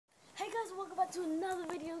back to another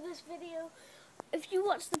video. This video, if you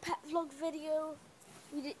watched the pet vlog video,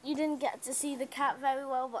 you didn't get to see the cat very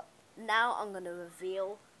well, but now I'm going to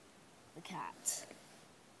reveal the cat.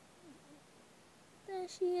 There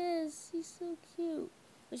she is. She's so cute.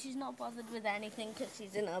 But she's not bothered with anything because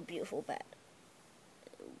she's in a beautiful bed.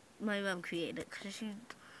 My mum created it because she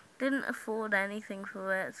didn't afford anything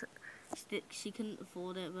for it. She couldn't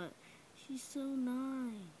afford it, but she's so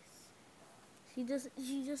nice. She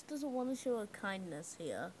just doesn't want to show her kindness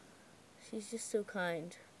here. She's just so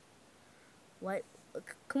kind. Why?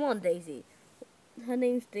 Come on, Daisy. Her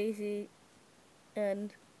name's Daisy,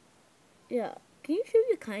 and yeah. Can you show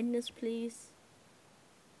your kindness, please?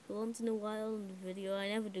 For once in a while in the video. I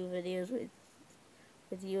never do videos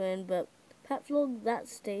with you in, but pet vlog.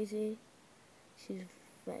 That's Daisy. She's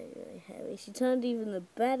very, very hairy. She turned even the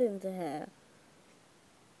bed into hair.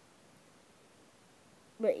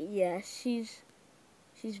 But yeah, she's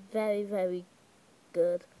very, very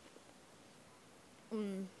good.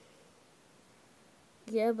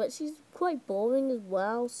 Yeah, but she's quite boring as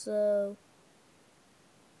well, so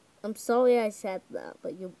I'm sorry I said that,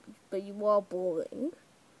 but you are boring.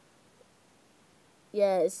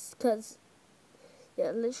 Yeah, it's because,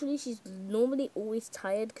 yeah, literally she's normally always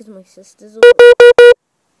tired because my sister's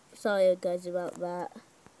sorry guys about that.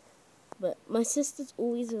 But my sister's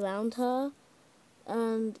always around her,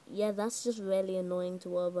 and yeah, that's just really annoying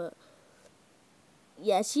to her, but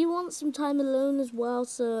yeah, she wants some time alone as well,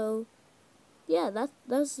 so yeah,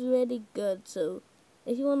 that's really good. So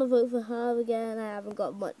if you want to vote for her again, I haven't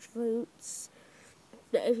got much votes,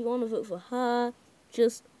 but if you want to vote for her,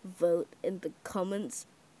 just vote in the comments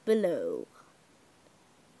below.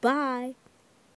 Bye.